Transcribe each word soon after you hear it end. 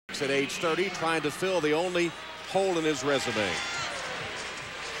Olympics at age 30, trying to fill the only hole in his resume.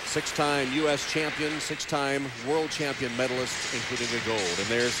 6-time U.S. champion, 6-time world champion medalist, including a gold. And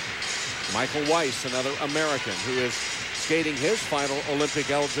there's Michael Weiss, another American, who is skating his final Olympic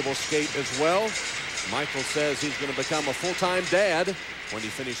eligible skate as well. Michael says he's going to become a full-time dad when he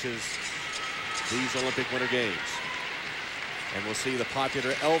finishes these Olympic Winter Games. And we'll see the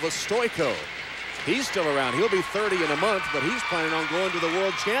popular Elvis Stoico. He's still around. He'll be 30 in a month, but he's planning on going to the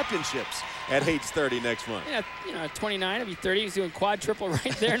World Championships at age 30 next month. Yeah, you know, 29, he'll be 30. He's doing quadruple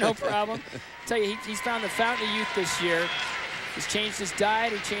right there, no problem. Tell you, he's found the fountain of youth this year. He's changed his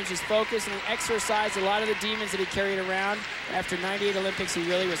diet, he changed his focus, and he exorcised a lot of the demons that he carried around. After 98 Olympics, he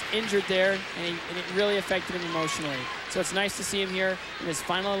really was injured there, and it really affected him emotionally. So it's nice to see him here in his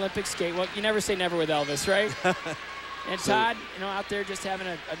final Olympic skate. Well, you never say never with Elvis, right? And Todd, you know, out there just having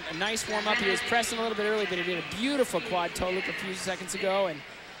a nice warm-up. He was pressing a little bit early, but he did a beautiful quad toe loop a few seconds ago, and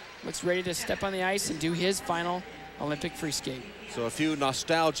looks ready to step on the ice and do his final Olympic free skate. So a few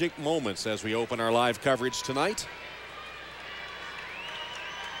nostalgic moments as we open our live coverage tonight.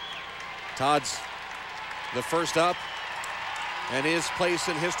 Todd's the first up, and his place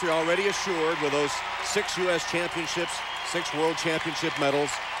in history already assured with those 6 U.S. championships, 6 world championship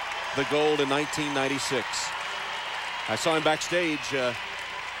medals, the gold in 1996. I saw him backstage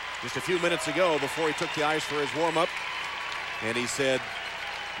just a few minutes ago before he took the ice for his warm-up, and he said,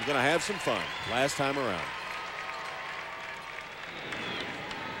 "We're going to have some fun last time around."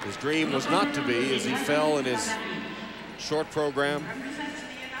 His dream was not to be, as he fell in his short program.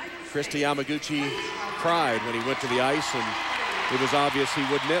 Kristi Yamaguchi cried when he went to the ice, and it was obvious he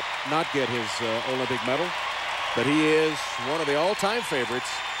would not get his Olympic medal. But he is one of the all-time favorites.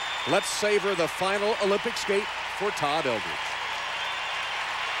 Let's savor the final Olympic skate for Todd Eldredge.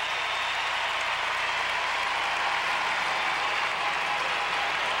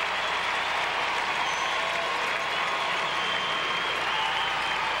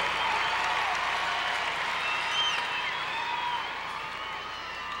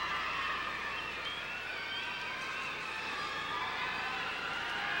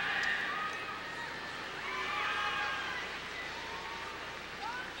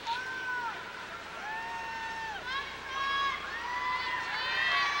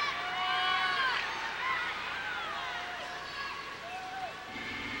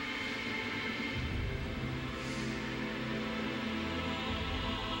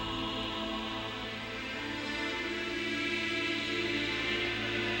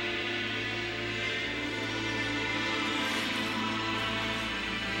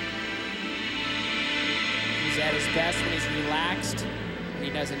 At his best when he's relaxed, when he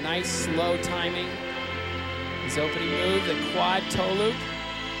does a nice slow timing. His opening move, the quad toe loop.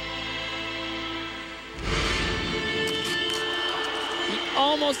 He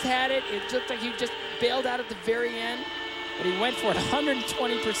almost had it. It looked like he just bailed out at the very end, but he went for it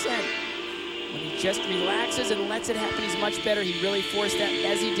 120%. When he just relaxes and lets it happen, he's much better. He really forced that,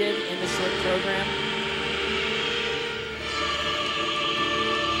 as he did in the short program.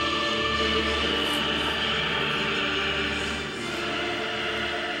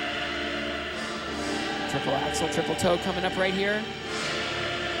 Triple axel, triple toe coming up right here.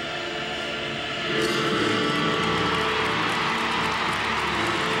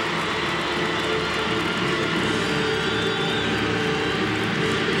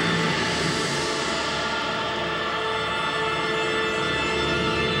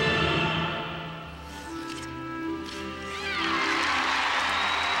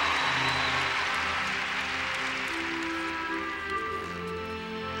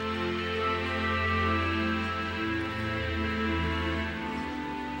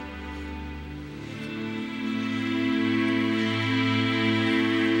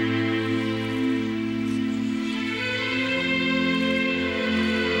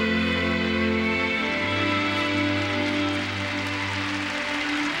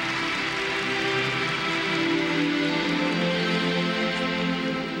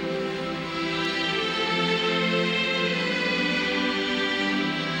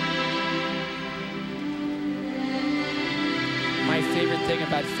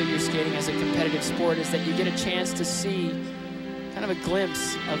 About figure skating as a competitive sport is that you get a chance to see kind of a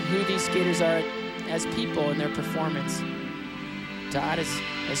glimpse of who these skaters are as people in their performance. Todd is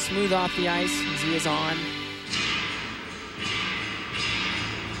as smooth off the ice as he is on.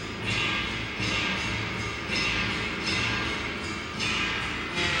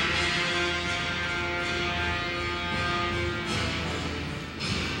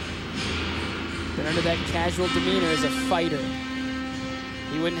 But under that casual demeanor is a fighter.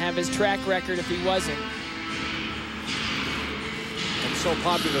 He wouldn't have his track record if he wasn't. And so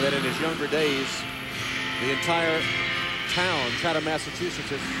popular that in his younger days, the entire town, Chatham, Massachusetts,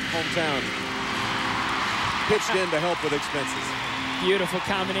 his hometown, pitched in to help with expenses. Beautiful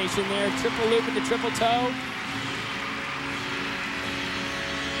combination there. Triple loop and the triple toe.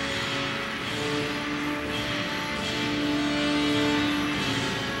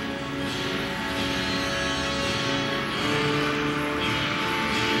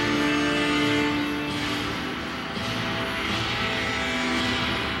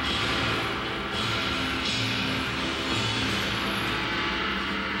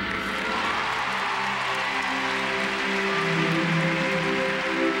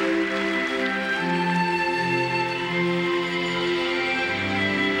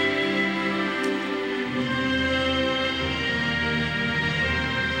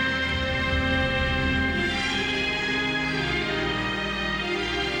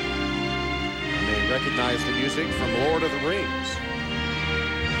 Recognize the music from Lord of the Rings.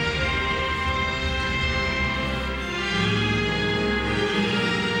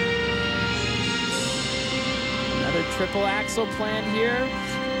 Another triple axel plan here.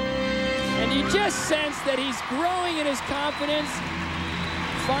 And you just sense that he's growing in his confidence,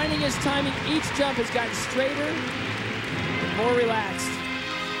 finding his timing. Each jump has gotten straighter, more relaxed.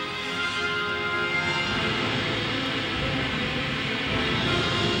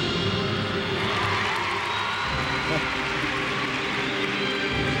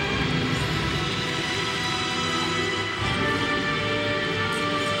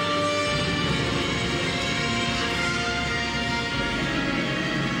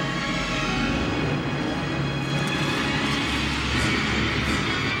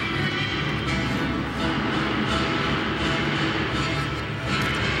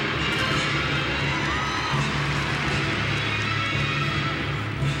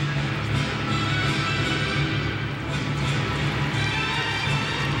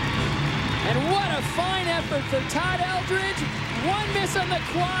 For Todd Eldredge, one miss on the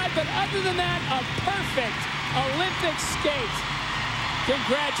quad, but other than that, a perfect Olympic skate.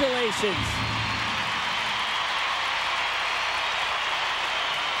 Congratulations.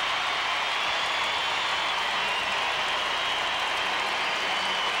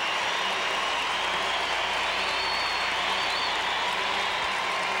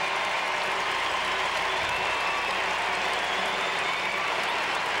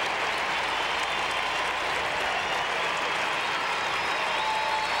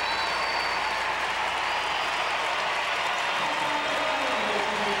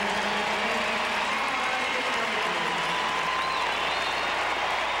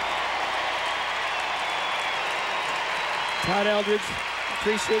 Todd Eldredge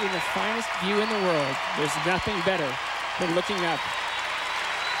appreciating the finest view in the world. There's nothing better than looking up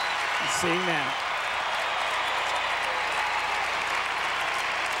and seeing that.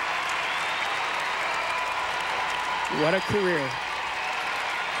 What a career.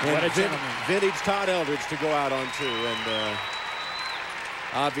 What a gentleman. Vintage Todd Eldredge to go out on too. And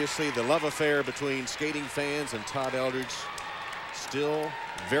obviously the love affair between skating fans and Todd Eldredge still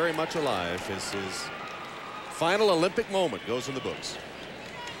very much alive as his final Olympic moment goes in the books.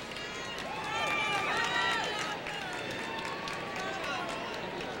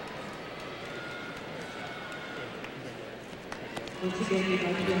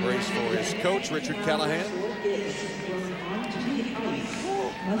 Brace for his coach, Richard Callahan.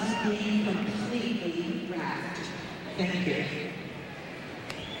 Must be completely wrapped. Thank you.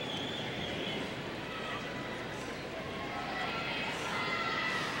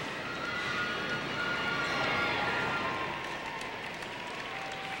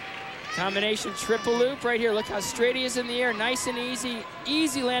 Combination triple loop right here. Look how straight he is in the air. Nice and easy.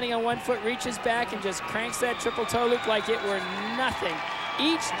 Easy landing on one foot. Reaches back and just cranks that triple toe loop like it were nothing.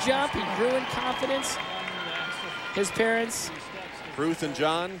 Each jump, he grew in confidence. His parents, Ruth and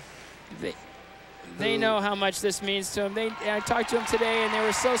John, they know how much this means to him. I talked to him today, and they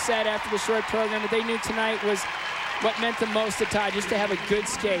were so sad after the short program, but they knew tonight was what meant the most to Todd, just to have a good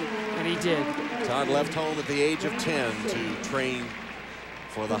skate, and he did. Todd left home at the age of 10 to train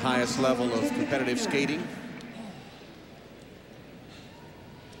for the highest level of competitive skating.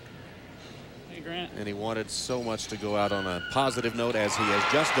 Hey, Grant. And he wanted so much to go out on a positive note, as he has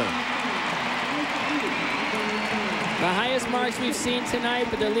just done. The highest marks we've seen tonight,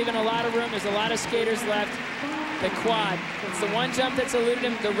 but they're leaving a lot of room. There's a lot of skaters left. The quad, it's the one jump that's eluded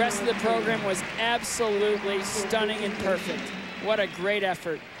him. The rest of the program was absolutely stunning and perfect. What a great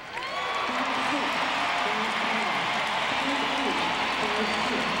effort.